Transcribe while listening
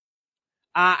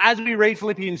As we read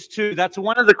Philippians 2, that's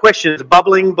one of the questions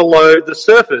bubbling below the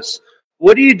surface.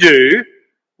 What do you do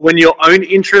when your own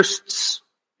interests,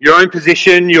 your own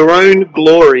position, your own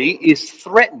glory is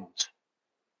threatened?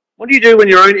 What do you do when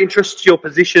your own interests, your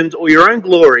positions, or your own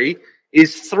glory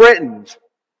is threatened?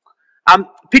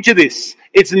 Picture this.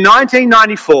 It's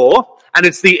 1994, and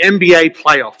it's the NBA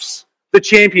playoffs, the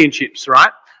championships,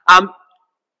 right?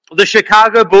 The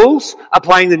Chicago Bulls are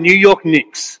playing the New York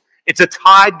Knicks. It's a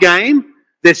tied game.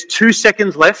 There's 2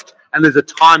 seconds left, and there's a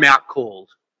timeout called.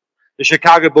 The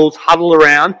Chicago Bulls huddle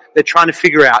around. They're trying to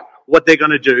figure out what they're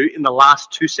going to do in the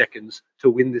last 2 seconds to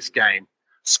win this game.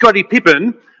 Scottie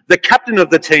Pippen, the captain of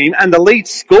the team and the lead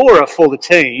scorer for the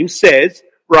team, says,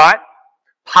 right,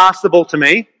 pass the ball to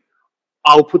me.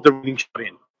 I'll put the winning shot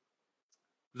in.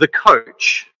 The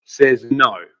coach says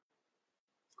no.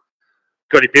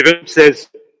 Scottie Pippen says,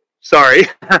 sorry,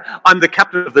 I'm the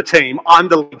captain of the team. I'm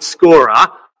the lead scorer.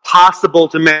 Pass the ball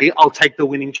to me. I'll take the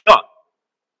winning shot.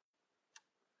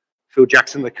 Phil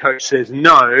Jackson, the coach, says,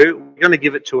 no, we're going to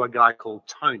give it to a guy called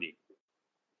Tony.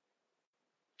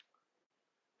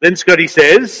 Then Scotty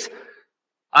says,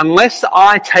 unless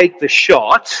I take the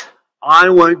shot, I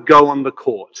won't go on the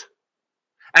court.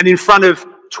 And in front of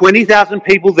 20,000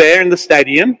 people there in the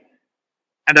stadium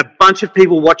and a bunch of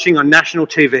people watching on national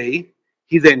TV,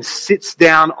 he then sits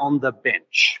down on the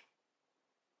bench.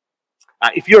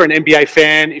 If you're an NBA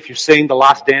fan, if you've seen The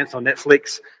Last Dance on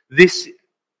Netflix, this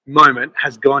moment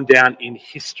has gone down in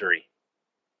history.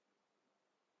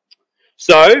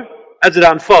 So, as it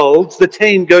unfolds, the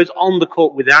team goes on the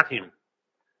court without him.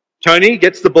 Tony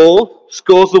gets the ball,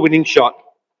 scores the winning shot.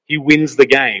 He wins the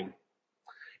game.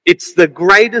 It's the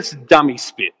greatest dummy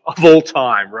spit of all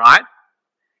time, right?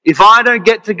 If I don't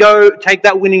get to go take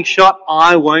that winning shot,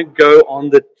 I won't go on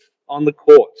the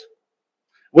court.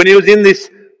 When he was in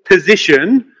this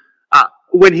position,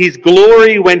 when his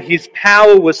glory, when his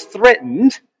power was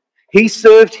threatened, he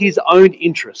served his own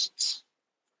interests.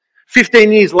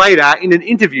 15 years later, in an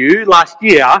interview last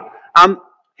year,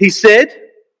 he said,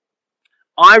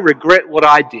 I regret what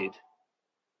I did.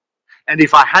 And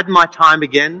if I had my time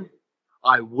again,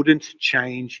 I wouldn't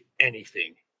change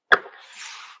anything.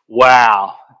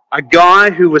 Wow. A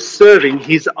guy who was serving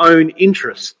his own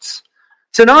interests.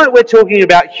 Tonight we're talking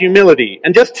about humility.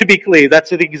 And just to be clear,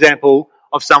 that's an example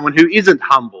of someone who isn't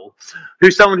humble,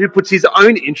 who's someone who puts his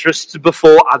own interests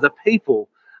before other people.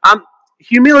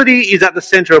 Humility is at the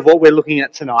center of what we're looking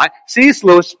at tonight. C.S.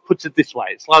 Lewis puts it this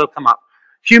way. The slide will come up.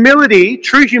 Humility,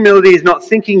 true humility, is not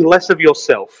thinking less of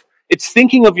yourself. It's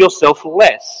thinking of yourself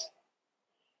less.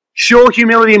 Sure,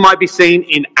 humility might be seen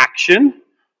in action,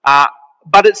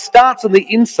 but it starts on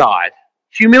the inside.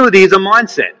 Humility is a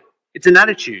mindset. It's an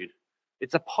attitude.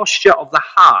 It's a posture of the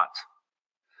heart.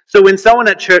 So when someone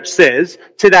at church says,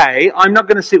 today, I'm not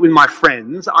going to sit with my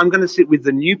friends, I'm going to sit with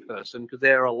the new person because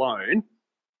they're alone,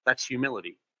 that's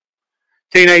humility.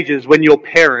 Teenagers, when your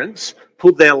parents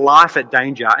put their life at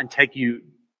danger and take you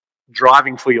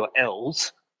driving for your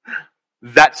L's,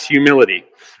 that's humility,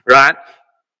 right?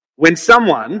 When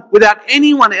someone, without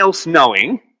anyone else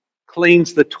knowing,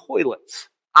 cleans the toilets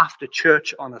after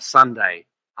church on a Sunday,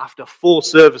 after 4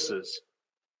 services,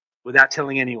 without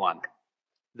telling anyone,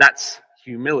 that's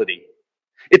humility.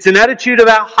 It's an attitude of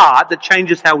our heart that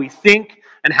changes how we think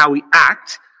and how we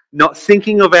act, not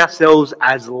thinking of ourselves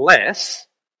as less,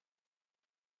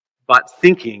 not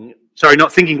thinking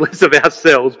less of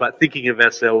ourselves, but thinking of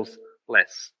ourselves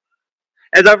less.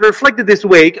 As I've reflected this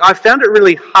week, I found it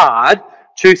really hard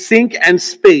to think and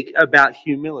speak about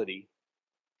humility.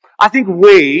 I think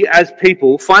we, as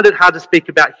people, find it hard to speak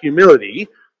about humility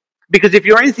because if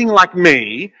you're anything like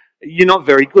me, you're not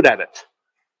very good at it.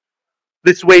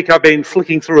 This week I've been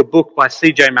flicking through a book by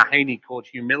C.J. Mahaney called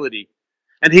Humility,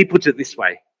 and he puts it this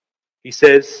way. He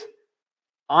says,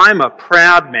 I'm a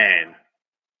proud man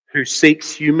who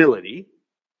seeks humility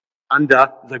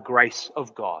under the grace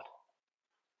of God.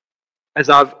 As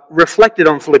I've reflected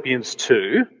on Philippians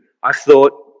 2, I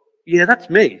thought, yeah, that's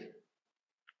me.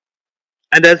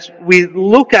 And as we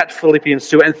look at Philippians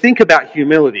 2 and think about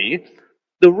humility,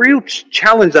 the real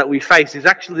challenge that we face is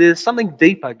actually there's something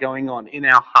deeper going on in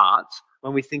our hearts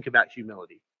when we think about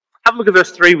humility. Have a look at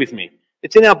verse 3 with me.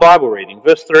 It's in our Bible reading.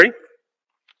 Verse 3.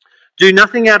 Do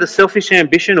nothing out of selfish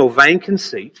ambition or vain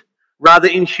conceit. Rather,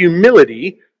 in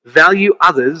humility, value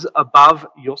others above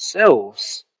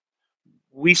yourselves.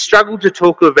 We struggle to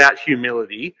talk about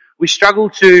humility. We struggle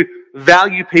to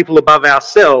value people above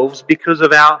ourselves because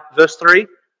of our, verse 3,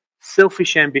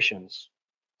 selfish ambitions,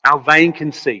 our vain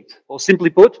conceit, or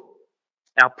simply put,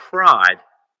 our pride.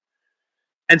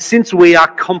 And since we are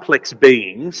complex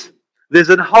beings, There's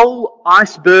a whole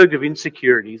iceberg of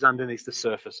insecurities underneath the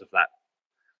surface of that.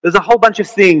 There's a whole bunch of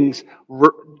things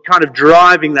kind of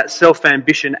driving that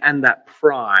self-ambition and that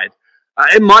pride.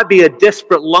 It might be a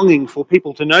desperate longing for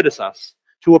people to notice us,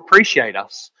 to appreciate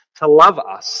us, to love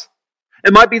us.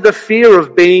 It might be the fear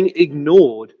of being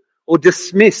ignored or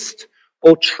dismissed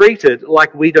or treated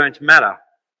like we don't matter.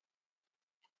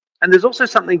 And there's also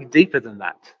something deeper than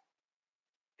that.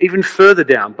 Even further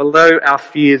down, below our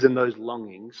fears and those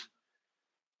longings,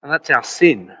 and that's our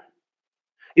sin.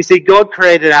 You see, God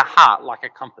created our heart like a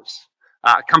compass.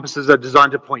 Compasses are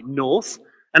designed to point north,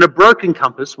 and a broken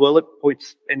compass, well, it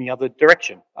points any other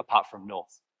direction apart from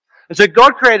north. And so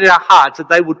God created our hearts that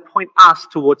they would point us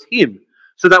towards Him,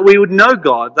 so that we would know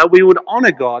God, that we would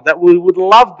honor God, that we would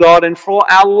love God, and for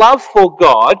our love for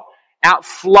God,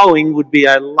 outflowing would be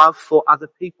a love for other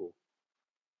people.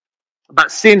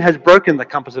 But sin has broken the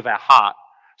compass of our heart.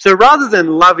 So rather than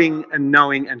loving and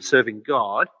knowing and serving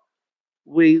God,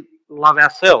 we love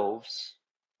ourselves.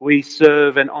 We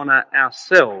serve and honor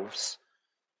ourselves.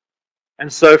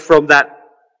 And so from that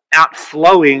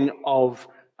outflowing of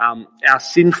our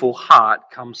sinful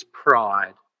heart comes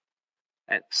pride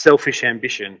and selfish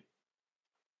ambition.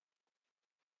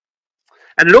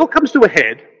 And it all comes to a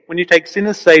head when you take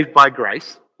sinners saved by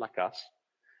grace, like us,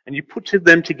 and you put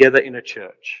them together in a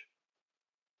church.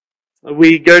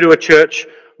 We go to a church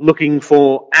looking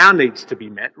for our needs to be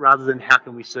met rather than how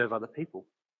can we serve other people.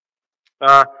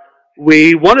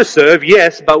 We want to serve,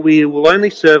 yes, but we will only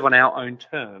serve on our own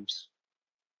terms.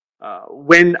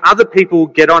 When other people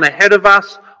get on ahead of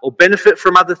us or benefit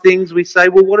from other things, we say,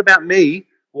 well, what about me?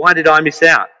 Why did I miss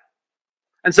out?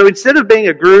 And so instead of being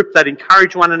a group that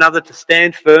encourage one another to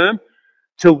stand firm,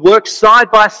 to work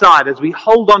side by side as we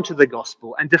hold on to the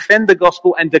gospel and defend the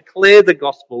gospel and declare the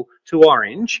gospel to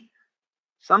Orange,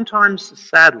 sometimes,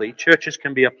 sadly, churches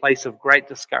can be a place of great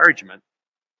discouragement.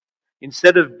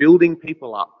 Instead of building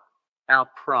people up, our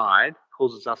pride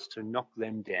causes us to knock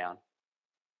them down.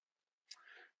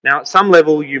 Now, at some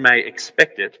level, you may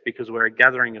expect it because we're a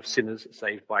gathering of sinners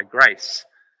saved by grace.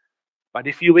 But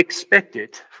if you expect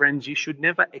it, friends, you should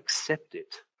never accept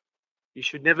it. You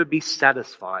should never be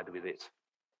satisfied with it.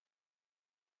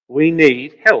 We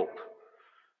need help.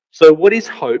 So what is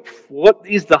hope? What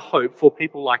is the hope for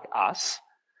people like us,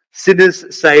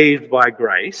 sinners saved by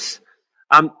grace,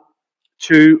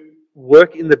 to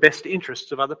work in the best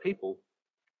interests of other people?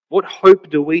 What hope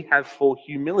do we have for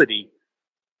humility?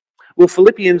 Well,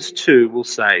 Philippians 2 will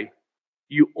say,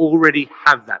 you already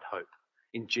have that hope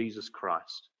in Jesus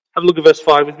Christ. Have a look at verse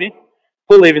 5 with me.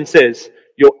 Paul even says,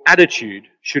 your attitude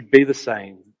should be the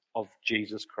same of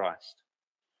Jesus Christ.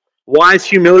 Why is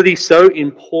humility so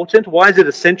important? Why is it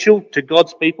essential to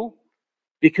God's people?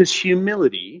 Because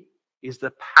humility is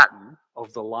the pattern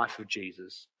of the life of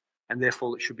Jesus, and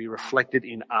therefore it should be reflected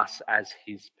in us as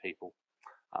His people.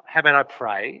 How about I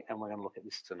pray, and we're going to look at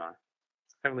this tonight.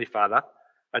 Heavenly Father,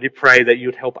 I do pray that you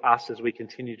would help us as we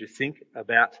continue to think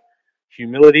about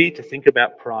humility, to think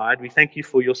about pride. We thank you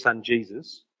for your Son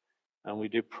Jesus, and we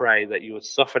do pray that you would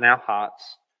soften our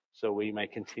hearts so we may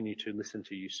continue to listen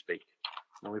to you speak.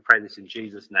 And we pray this in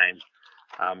Jesus' name.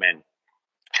 Amen.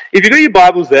 If you've got your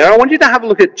Bibles there, I want you to have a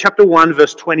look at chapter 1,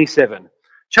 verse 27.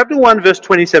 Chapter 1, verse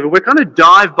 27, we're kind of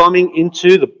dive-bombing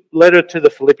into the letter to the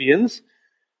Philippians.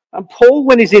 Paul,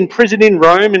 when he's in prison in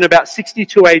Rome in about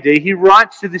 62 AD, he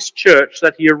writes to this church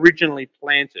that he originally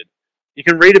planted. You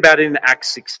can read about it in Acts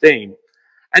 16.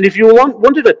 And if you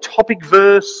wanted a topic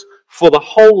verse for the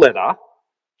whole letter,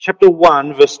 chapter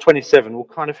 1, verse 27 will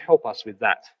kind of help us with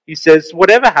that. He says,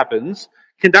 whatever happens,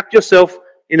 conduct yourself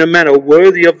in a manner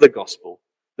worthy of the gospel.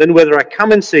 Then whether I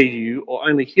come and see you or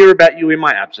only hear about you in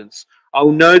my absence, I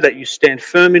will know that you stand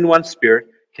firm in one spirit,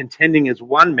 contending as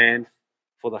one man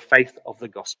for the faith of the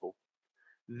gospel.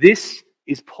 This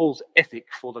is Paul's ethic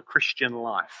for the Christian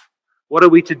life. What are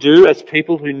we to do as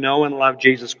people who know and love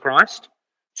Jesus Christ?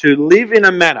 To live in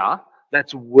a manner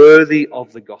that's worthy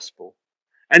of the gospel.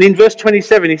 And in verse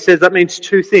 27, he says that means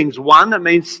two things. One, it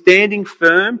means standing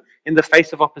firm in the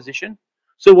face of opposition.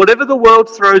 So whatever the world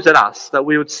throws at us, that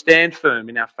we would stand firm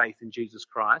in our faith in Jesus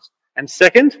Christ. And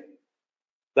second,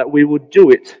 that we would do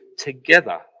it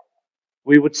together.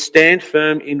 We would stand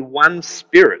firm in one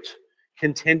spirit,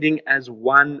 contending as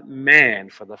one man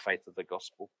for the faith of the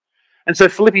gospel. And so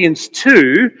Philippians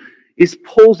 2 is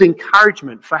Paul's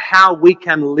encouragement for how we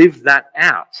can live that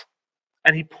out.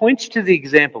 And he points to the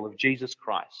example of Jesus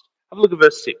Christ. Have a look at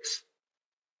verse 6.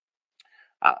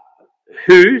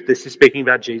 Who, this is speaking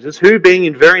about Jesus, who being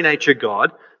in very nature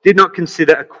God, did not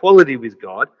consider equality with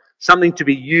God something to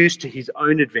be used to his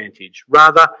own advantage.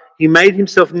 Rather, he made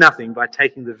himself nothing by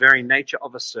taking the very nature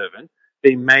of a servant,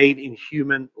 being made in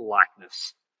human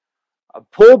likeness.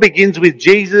 Paul begins with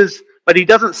Jesus, but he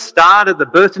doesn't start at the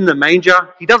birth in the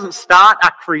manger. He doesn't start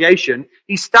at creation.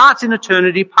 He starts in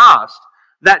eternity past.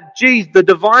 That Jesus, the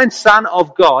divine Son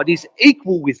of God, is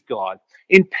equal with God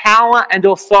in power and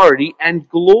authority and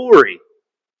glory.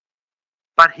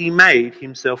 But he made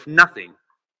himself nothing.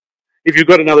 If you've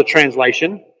got another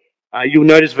translation, you'll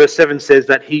notice verse 7 says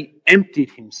that he emptied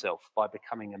himself by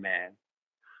becoming a man.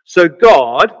 So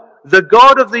God, the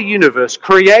God of the universe,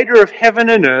 creator of heaven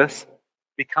and earth,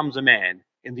 becomes a man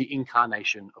in the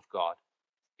incarnation of God,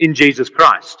 in Jesus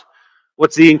Christ.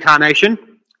 What's the incarnation?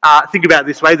 Think about it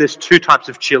this way. There's two types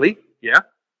of chili, yeah?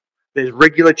 There's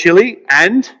regular chili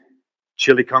and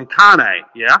chili con carne,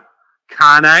 yeah?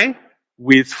 Carne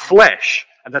with flesh.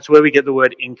 And that's where we get the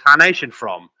word incarnation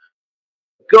from.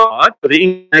 God, or the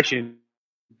incarnation,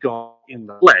 God in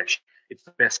the flesh. It's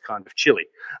the best kind of chili.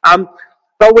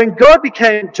 But when God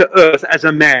became to earth as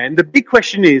a man, the big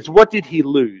question is, what did he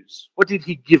lose? What did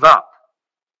he give up?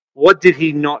 What did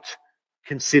he not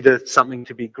consider something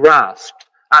to be grasped?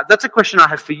 That's a question I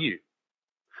have for you.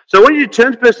 So I want you to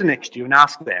turn to the person next to you and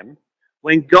ask them,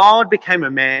 when God became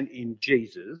a man in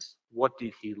Jesus, what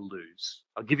did he lose?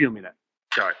 I'll give you a minute.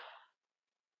 Go.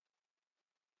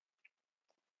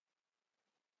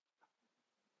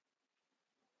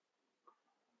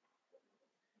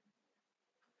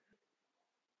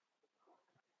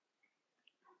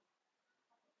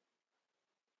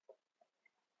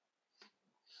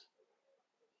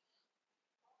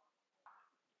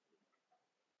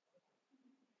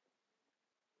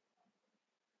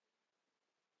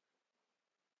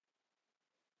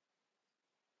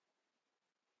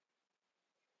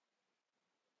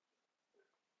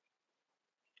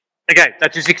 Okay,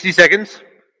 that's your 60 seconds.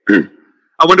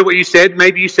 I wonder what you said.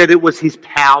 Maybe you said it was his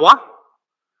power.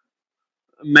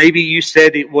 Maybe you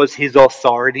said it was his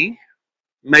authority.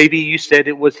 Maybe you said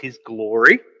it was his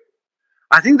glory.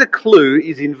 I think the clue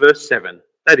is in verse 7.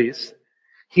 That is,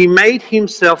 he made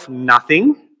himself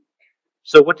nothing.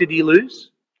 So what did he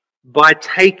lose? By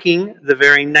taking the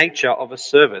very nature of a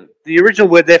servant. The original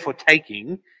word there for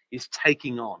taking is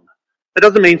taking on. That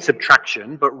doesn't mean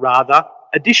subtraction, but rather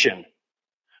addition.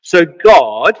 So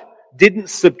God didn't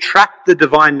subtract the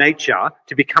divine nature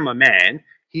to become a man.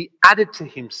 He added to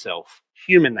himself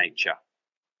human nature.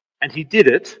 And he did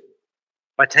it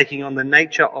by taking on the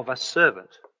nature of a servant.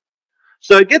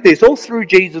 So get this, all through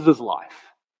Jesus' life,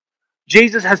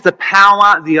 Jesus has the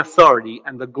power, the authority,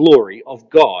 and the glory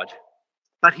of God,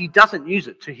 but he doesn't use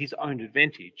it to his own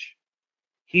advantage.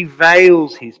 He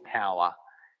veils his power.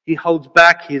 He holds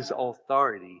back his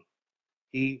authority.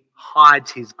 He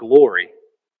hides his glory.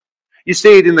 You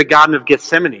see it in the Garden of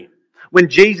Gethsemane. When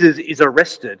Jesus is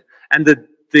arrested and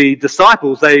the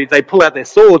disciples, they pull out their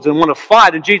swords and want to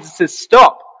fight, and Jesus says,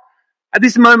 stop. At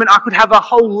this moment, I could have a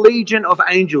whole legion of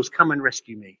angels come and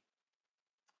rescue me.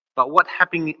 But what's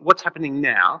happening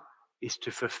now is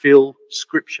to fulfill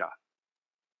Scripture.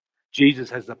 Jesus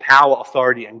has the power,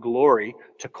 authority, and glory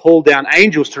to call down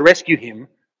angels to rescue him,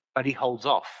 but he holds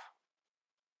off.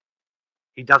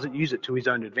 He doesn't use it to his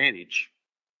own advantage.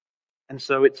 And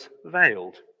so it's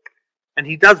veiled. And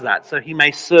he does that so he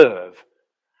may serve.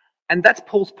 And that's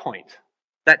Paul's point,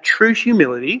 that true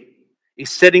humility is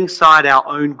setting aside our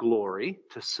own glory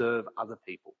to serve other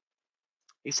people.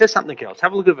 He says something else.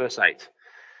 Have a look at verse 8.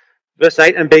 Verse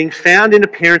 8, and being found in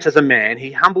appearance as a man,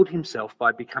 he humbled himself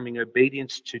by becoming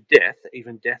obedient to death,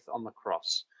 even death on the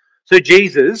cross. So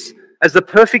Jesus, as the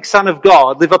perfect Son of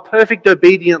God, lived a perfect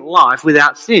obedient life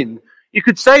without sin. You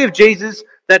could say of Jesus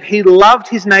that he loved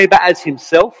his neighbor as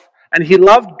himself, and he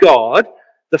loved God,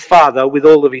 the Father, with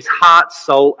all of his heart,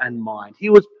 soul, and mind. He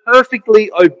was perfectly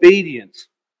obedient,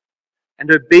 and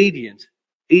obedient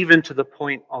even to the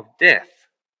point of death.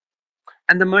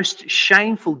 And the most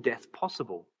shameful death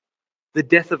possible, the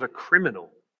death of a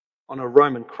criminal on a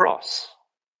Roman cross.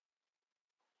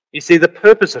 You see, the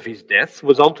purpose of his death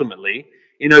was ultimately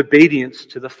in obedience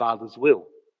to the Father's will.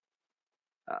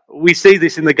 We see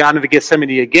this in the Garden of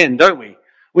Gethsemane again, don't we?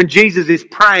 When Jesus is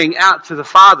praying out to the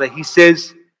Father, he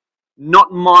says,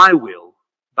 not my will,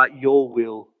 but your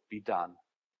will be done.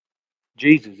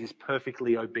 Jesus is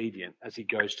perfectly obedient as he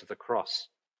goes to the cross.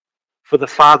 For the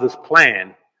Father's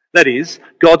plan, that is,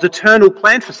 God's eternal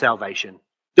plan for salvation,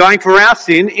 dying for our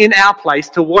sin in our place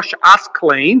to wash us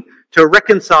clean, to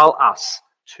reconcile us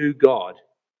to God.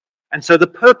 And so the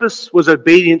purpose was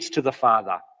obedience to the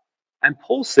Father. And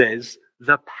Paul says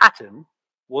the pattern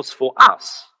was for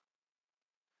us.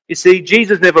 You see,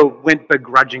 Jesus never went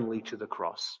begrudgingly to the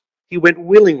cross. He went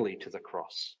willingly to the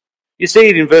cross. You see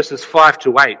it in verses 5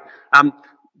 to 8.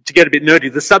 To get a bit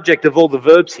nerdy, the subject of all the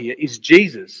verbs here is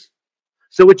Jesus.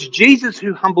 So it's Jesus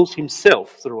who humbles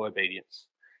himself through obedience.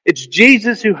 It's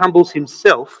Jesus who humbles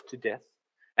himself to death.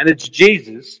 And it's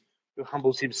Jesus who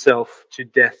humbles himself to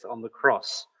death on the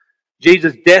cross.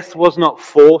 Jesus' death was not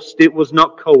forced. It was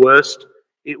not coerced.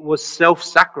 It was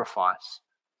self-sacrifice.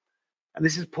 And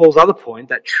this is Paul's other point,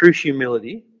 that true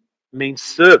humility means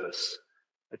service.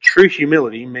 A true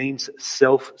humility means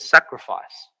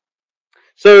self-sacrifice.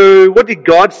 So what did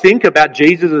God think about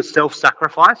Jesus'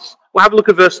 self-sacrifice? Well, have a look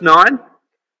at verse 9.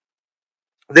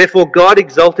 Therefore God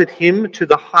exalted him to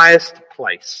the highest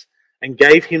place and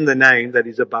gave him the name that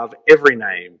is above every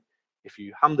name. If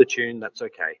you hum the tune, that's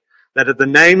okay. That at the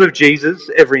name of Jesus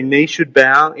every knee should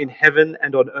bow in heaven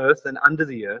and on earth and under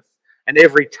the earth, and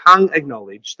every tongue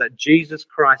acknowledge that Jesus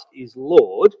Christ is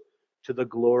Lord, to the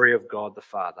glory of God the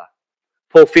Father.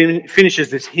 Paul finishes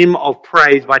this hymn of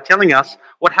praise by telling us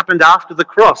what happened after the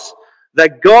cross,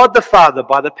 that God the Father,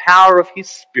 by the power of his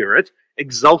Spirit,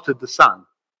 exalted the Son,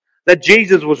 that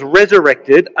Jesus was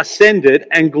resurrected, ascended,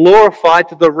 and glorified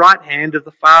to the right hand of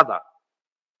the Father,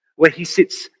 where he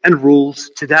sits and rules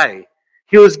today.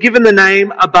 He was given the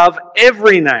name above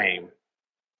every name,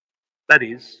 that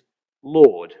is,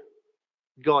 Lord,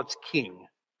 God's King,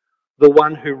 the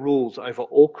one who rules over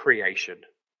all creation.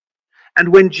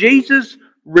 And when Jesus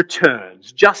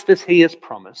returns, just as he has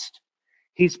promised,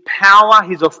 his power,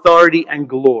 his authority, and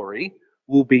glory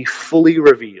will be fully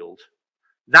revealed.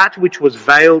 That which was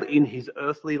veiled in his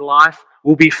earthly life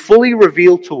will be fully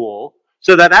revealed to all,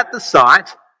 so that at the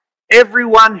sight,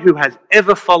 everyone who has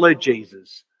ever followed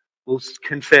Jesus will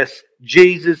confess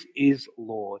Jesus is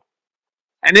Lord.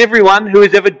 And everyone who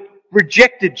has ever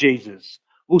rejected Jesus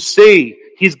will see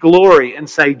his glory and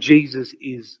say Jesus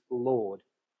is Lord.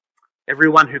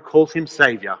 Everyone who calls him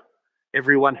Saviour,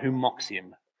 everyone who mocks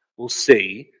him, will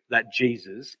see that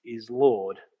Jesus is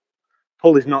Lord.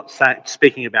 Paul is not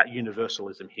speaking about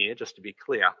universalism here, just to be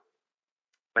clear,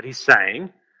 but he's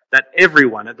saying that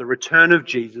everyone at the return of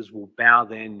Jesus will bow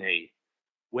their knee,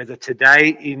 whether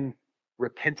today in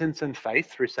repentance and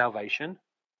faith through salvation,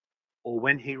 or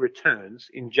when he returns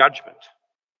in judgment.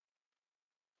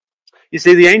 You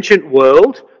see, the ancient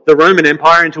world, the Roman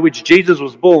Empire into which Jesus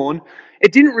was born,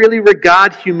 it didn't really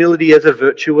regard humility as a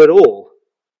virtue at all.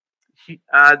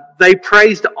 They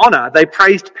praised honor, they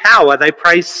praised power, they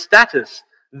praised status.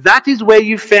 That is where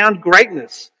you found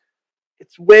greatness.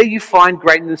 It's where you find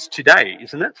greatness today,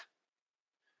 isn't it?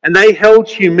 And they held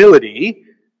humility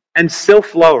and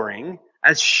self-lowering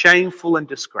as shameful and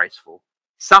disgraceful,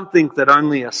 something that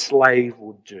only a slave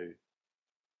would do.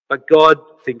 But God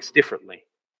thinks differently.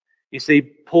 You see,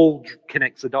 Paul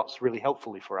connects the dots really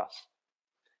helpfully for us.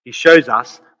 He shows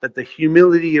us that the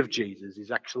humility of Jesus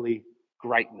is actually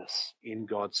greatness in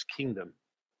God's kingdom.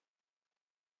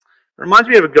 It reminds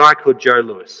me of a guy called Joe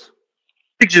Louis.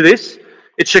 Picture this.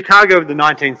 It's Chicago of the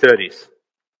 1930s.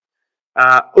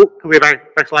 Can we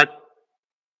backslide?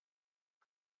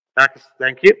 Back,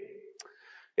 thank you.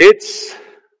 It's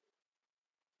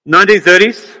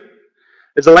 1930s.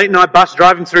 There's a late night bus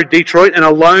driving through Detroit, and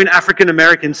a lone African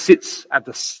American sits at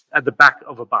the back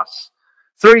of a bus.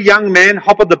 Three young men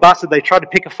hop on the bus and they try to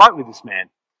pick a fight with this man.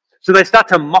 So they start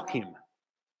to mock him,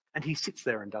 and he sits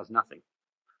there and does nothing.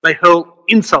 They hurl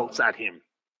insults at him.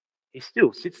 He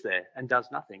still sits there and does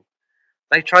nothing.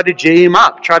 They try to G him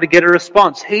up, try to get a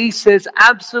response. He says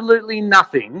absolutely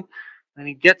nothing, and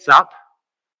he gets up,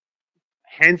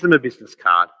 hands them a business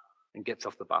card, and gets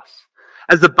off the bus.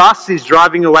 As the bus is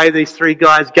driving away, these three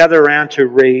guys gather around to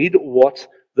read what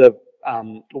the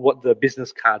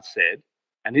business card said,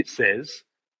 and it says,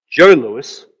 Joe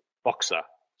Louis, boxer.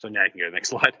 So now you can go to the next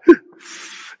slide.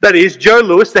 That is, Joe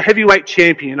Louis, the heavyweight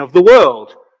champion of the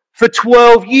world. For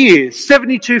 12 years,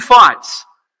 72 fights,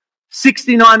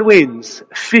 69 wins,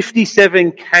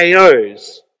 57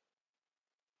 KOs.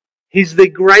 He's the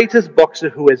greatest boxer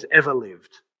who has ever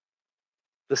lived.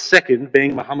 The second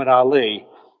being Muhammad Ali.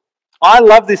 I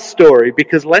love this story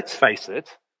because, let's face it,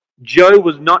 Joe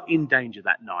was not in danger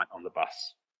that night on the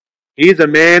bus. He is a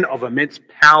man of immense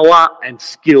power and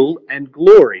skill and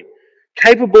glory,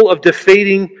 capable of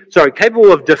defending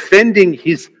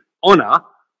his honor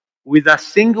with a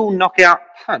single knockout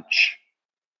punch.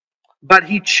 But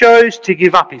he chose to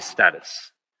give up his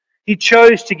status. He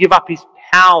chose to give up his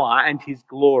power and his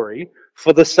glory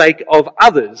for the sake of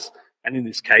others. And in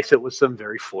this case, it was some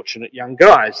very fortunate young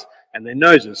guys and their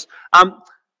noses.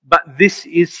 But this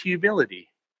is humility.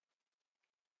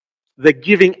 The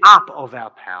giving up of our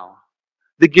power,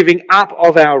 the giving up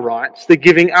of our rights, the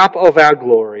giving up of our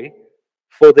glory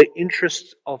for the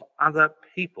interests of other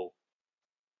people.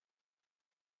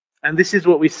 And this is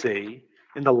what we see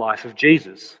in the life of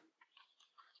Jesus.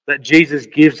 That Jesus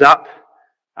gives up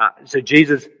So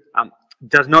Jesus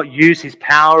does not use his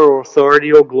power or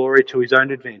authority or glory to his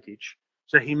own advantage.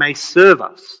 So he may serve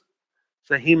us.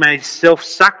 So he may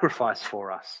self-sacrifice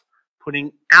for us,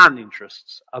 putting our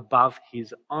interests above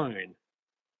his own.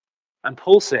 And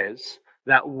Paul says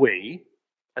that we,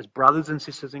 as brothers and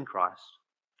sisters in Christ,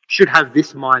 should have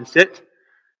this mindset,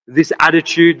 this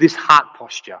attitude, this heart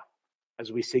posture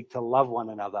as we seek to love one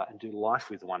another and do life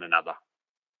with one another.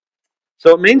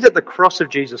 So it means that the cross of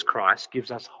Jesus Christ gives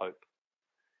us hope.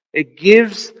 It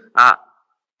gives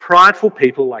prideful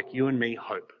people like you and me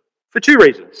hope for two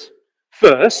reasons.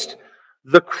 First,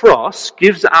 the cross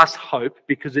gives us hope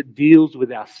because it deals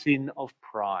with our sin of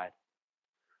pride.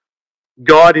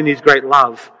 God, in his great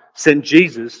love, sent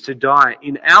Jesus to die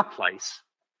in our place,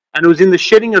 and it was in the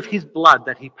shedding of his blood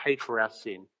that he paid for our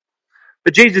sin.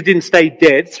 But Jesus didn't stay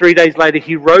dead. 3 days later,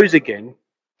 he rose again,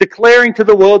 declaring to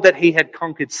the world that he had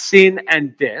conquered sin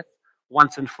and death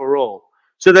once and for all,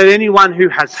 so that anyone who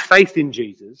has faith in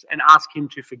Jesus and asks him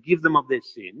to forgive them of their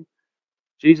sin,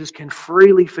 Jesus can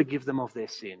freely forgive them of their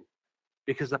sin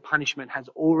because the punishment has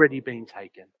already been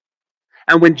taken.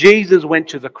 And when Jesus went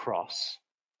to the cross,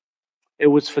 it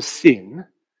was for sin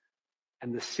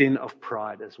and the sin of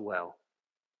pride as well.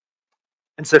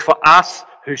 And so for us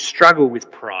who struggle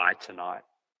with pride tonight,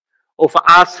 or for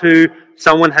us who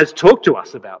someone has talked to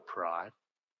us about pride,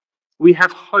 we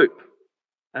have hope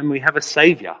and we have a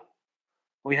Saviour.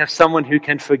 We have someone who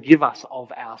can forgive us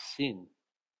of our sin.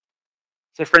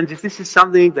 So friends, if this is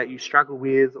something that you struggle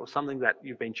with or something that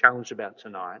you've been challenged about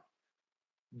tonight,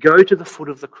 go to the foot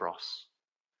of the cross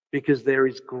because there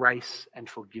is grace and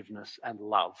forgiveness and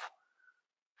love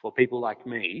for people like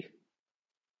me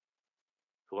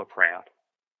who are proud.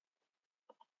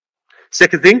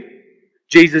 Second thing,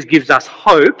 Jesus gives us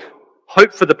hope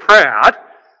for the proud,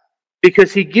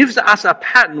 because he gives us a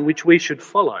pattern which we should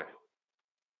follow.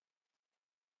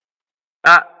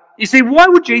 You see, why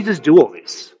would Jesus do all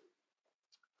this?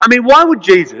 Why would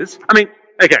Jesus,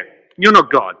 okay, you're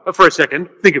not God, but for a second,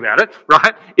 think about it,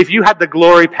 right? If you had the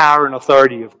glory, power, and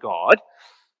authority of God,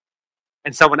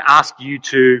 and someone asked you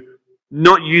to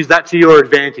not use that to your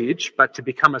advantage, but to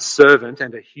become a servant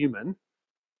and a human,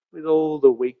 with all the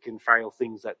weak and frail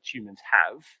things that humans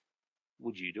have,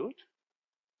 would you do it?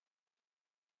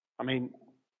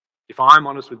 If I'm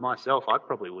honest with myself, I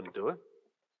probably wouldn't do it.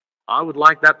 I would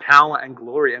like that power and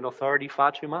glory and authority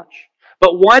far too much.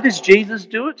 But why does Jesus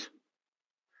do it?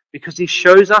 Because he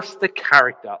shows us the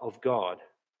character of God.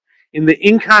 In the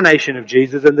incarnation of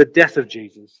Jesus and the death of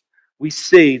Jesus, we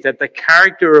see that the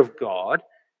character of God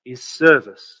is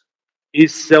service,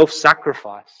 is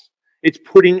self-sacrifice. It's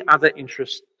putting other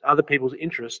people's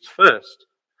interests first.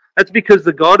 That's because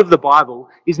the God of the Bible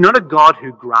is not a God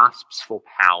who grasps for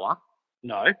power.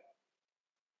 No.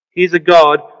 He's a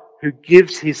God who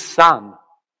gives his Son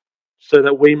so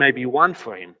that we may be won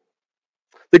for him.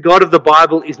 The God of the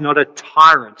Bible is not a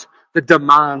tyrant that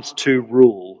demands to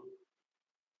rule.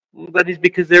 That is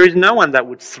because there is no one that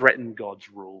would threaten God's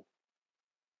rule.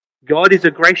 God is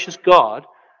a gracious God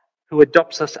who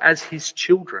adopts us as his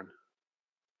children.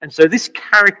 And so this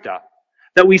character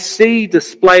that we see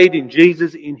displayed in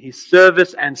Jesus in his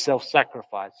service and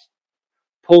self-sacrifice,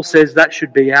 Paul says that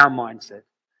should be our mindset,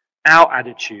 our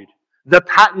attitude, the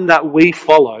pattern that we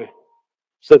follow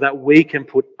so that we can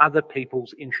put other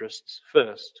people's interests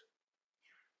first.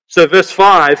 So verse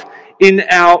 5, in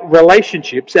our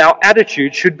relationships, our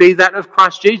attitude should be that of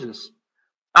Christ Jesus.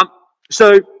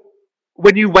 So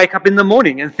when you wake up in the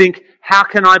morning and think, how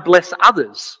can I bless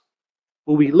others?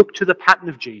 Well, we look to the pattern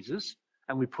of Jesus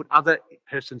and we put other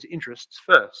person's interests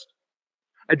first.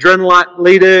 Adrenalite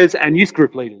leaders and youth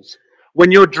group leaders. When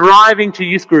you're driving to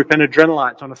youth group and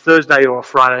Adrenalites on a Thursday or a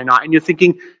Friday night and you're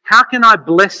thinking, how can I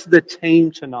bless the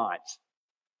team tonight?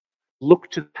 Look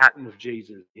to the pattern of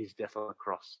Jesus, his death on the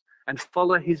cross, and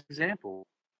follow his example.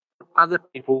 Put other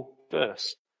people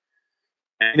first.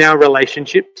 And in our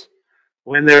relationships,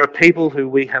 when there are people who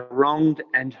we have wronged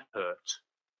and hurt,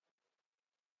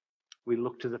 we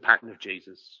look to the pattern of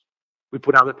Jesus. We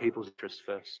put other people's interests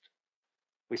first.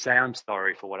 We say, I'm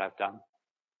sorry for what I've done.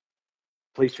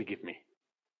 Please forgive me.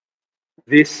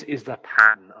 This is the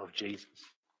pattern of Jesus.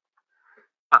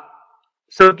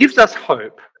 So it gives us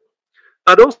hope,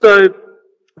 but also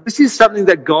this is something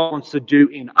that God wants to do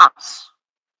in us.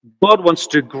 God wants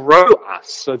to grow us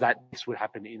so that this would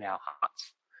happen in our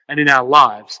hearts and in our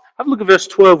lives. Have a look at verse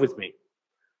 12 with me.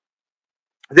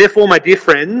 Therefore, my dear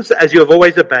friends, as you have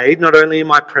always obeyed, not only in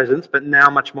my presence, but now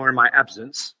much more in my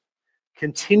absence,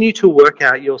 continue to work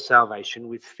out your salvation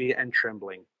with fear and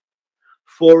trembling.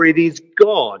 For it is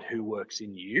God who works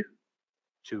in you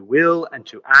to will and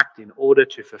to act in order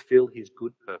to fulfill his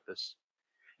good purpose.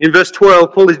 In verse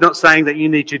 12, Paul is not saying that you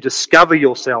need to discover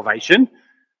your salvation.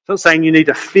 It's not saying you need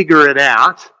to figure it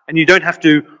out and you don't have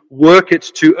to work it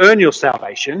to earn your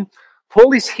salvation.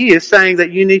 Paul is here saying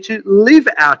that you need to live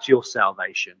out your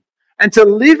salvation. And to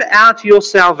live out your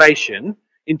salvation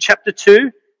in chapter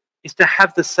 2 is to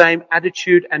have the same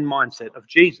attitude and mindset of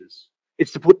Jesus.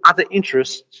 It's to put other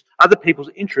people's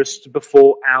interests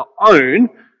before our own.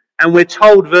 And we're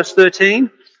told, verse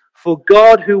 13, for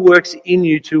God who works in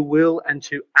you to will and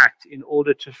to act in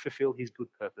order to fulfill his good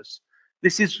purpose.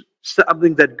 This is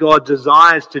something that God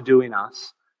desires to do in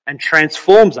us and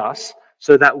transforms us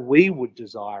so that we would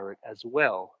desire it as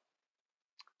well.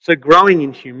 So growing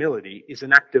in humility is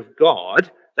an act of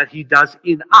God that he does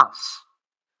in us.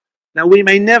 Now, we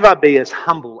may never be as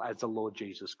humble as the Lord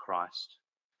Jesus Christ.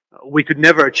 We could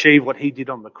never achieve what he did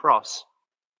on the cross.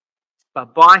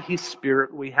 But by his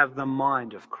Spirit, we have the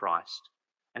mind of Christ.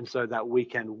 And so that we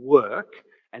can work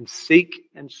and seek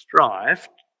and strive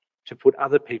to put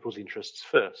other people's interests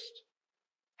first.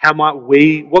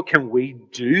 What can we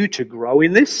do to grow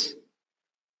in this?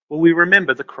 Well, we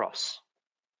remember the cross.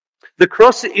 The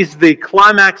cross is the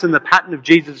climax and the pattern of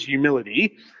Jesus'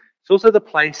 humility. It's also the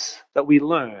place that we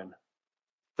learn.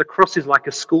 The cross is like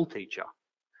a school teacher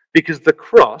because the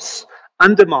cross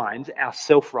undermines our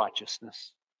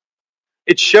self-righteousness.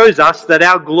 It shows us that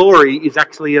our glory is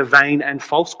actually a vain and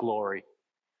false glory.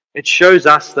 It shows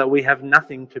us that we have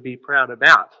nothing to be proud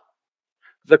about.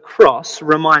 The cross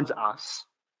reminds us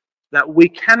that we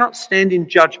cannot stand in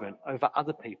judgment over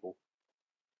other people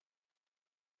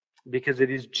because it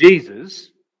is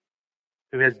Jesus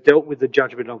who has dealt with the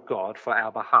judgment of God for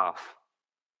our behalf.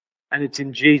 And it's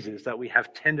in Jesus that we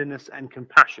have tenderness and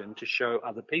compassion to show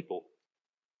other people.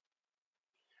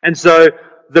 And so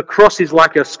the cross is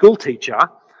like a school teacher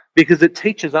because it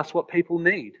teaches us what people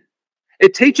need.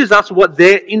 It teaches us what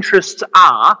their interests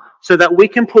are so that we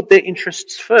can put their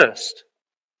interests first.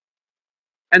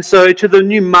 And so to the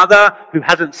new mother who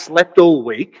hasn't slept all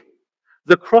week,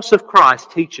 the cross of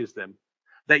Christ teaches them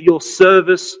that your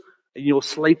service and your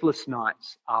sleepless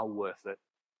nights are worth it.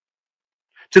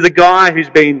 To the guy who's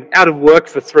been out of work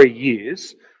for 3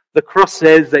 years, the cross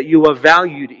says that you are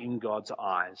valued in God's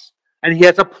eyes and he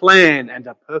has a plan and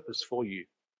a purpose for you.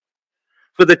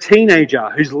 For the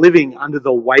teenager who's living under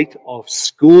the weight of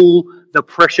school, the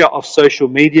pressure of social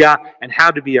media, and how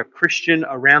to be a Christian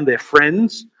around their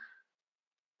friends,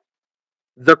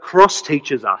 the cross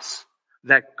teaches us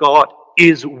that God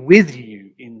is with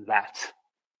you in that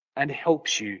and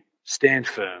helps you stand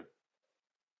firm.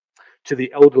 To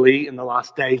the elderly in the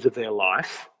last days of their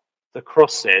life, the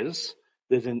cross says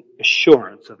there's an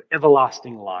assurance of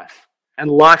everlasting life and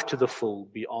life to the full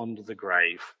beyond the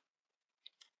grave.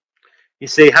 You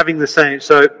see,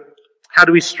 so how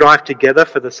do we strive together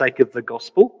for the sake of the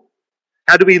gospel?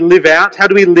 How do we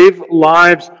live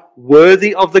lives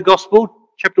worthy of the gospel?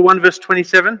 Chapter 1, verse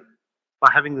 27,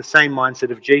 by having the same mindset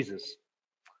of Jesus.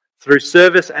 Through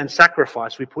service and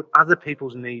sacrifice, we put other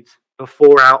people's needs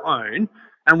before our own,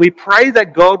 and we pray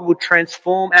that God would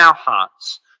transform our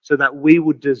hearts so that we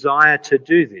would desire to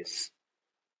do this.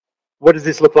 What does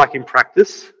this look like in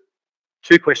practice?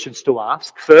 2 questions to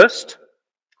ask. First,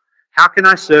 how can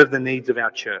I serve the needs of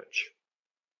our church?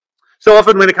 So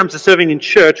often when it comes to serving in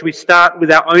church, we start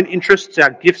with our own interests, our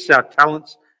gifts, our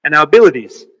talents, and our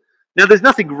abilities. Now, there's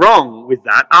nothing wrong with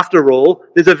that. After all,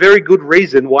 there's a very good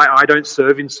reason why I don't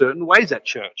serve in certain ways at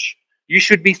church. You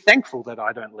should be thankful that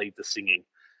I don't lead the singing.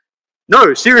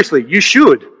 No, seriously, you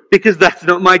should, because that's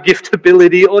not my gift,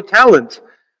 ability, or talent.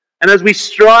 And as we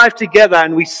strive together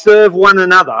and we serve one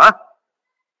another,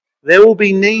 there will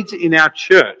be needs in our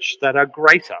church that are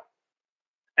greater.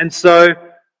 And so,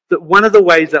 one of the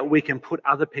ways that we can put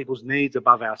other people's needs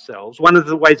above ourselves, one of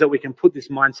the ways that we can put this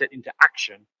mindset into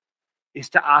action, is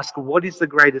to ask, what is the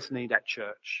greatest need at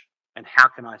church and how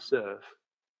can I serve?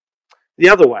 The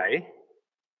other way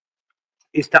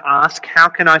is to ask, how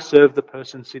can I serve the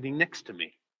person sitting next to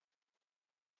me?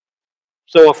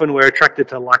 So often we're attracted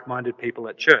to like-minded people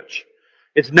at church.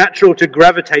 It's natural to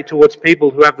gravitate towards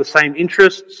people who have the same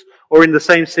interests or in the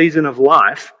same season of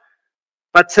life.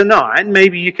 But tonight,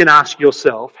 maybe you can ask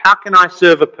yourself, how can I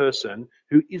serve a person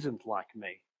who isn't like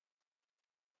me?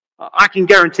 I can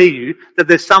guarantee you that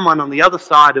there's someone on the other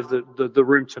side of the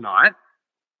room tonight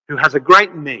who has a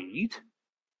great need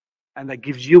and that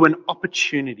gives you an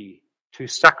opportunity to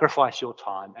sacrifice your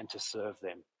time and to serve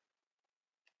them.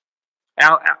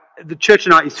 The church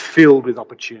tonight is filled with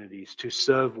opportunities to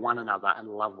serve one another and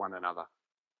love one another.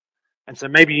 And so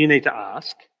maybe you need to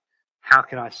ask, how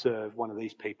can I serve one of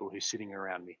these people who's sitting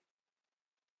around me?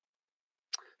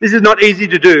 This is not easy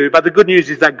to do, but the good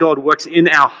news is that God works in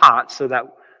our hearts so that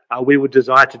we would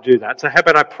desire to do that. So how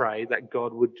about I pray that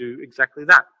God would do exactly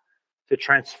that, to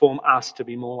transform us to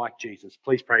be more like Jesus.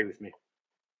 Please pray with me.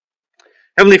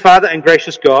 Heavenly Father and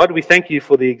gracious God, we thank you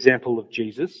for the example of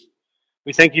Jesus.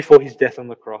 We thank you for his death on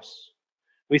the cross.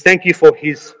 We thank you for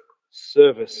his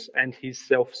service and his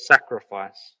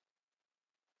self-sacrifice.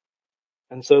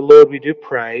 And so, Lord, we do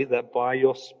pray that by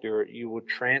your Spirit you would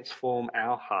transform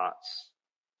our hearts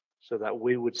so that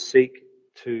we would seek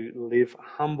to live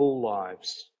humble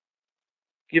lives.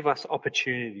 Give us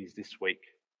opportunities this week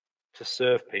to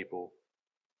serve people,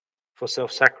 for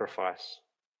self-sacrifice,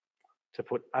 to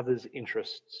put others'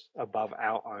 interests above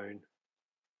our own.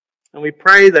 And we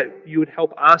pray that you would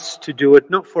help us to do it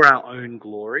not for our own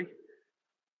glory,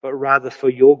 but rather for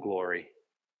your glory,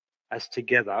 as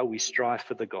together we strive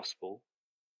for the gospel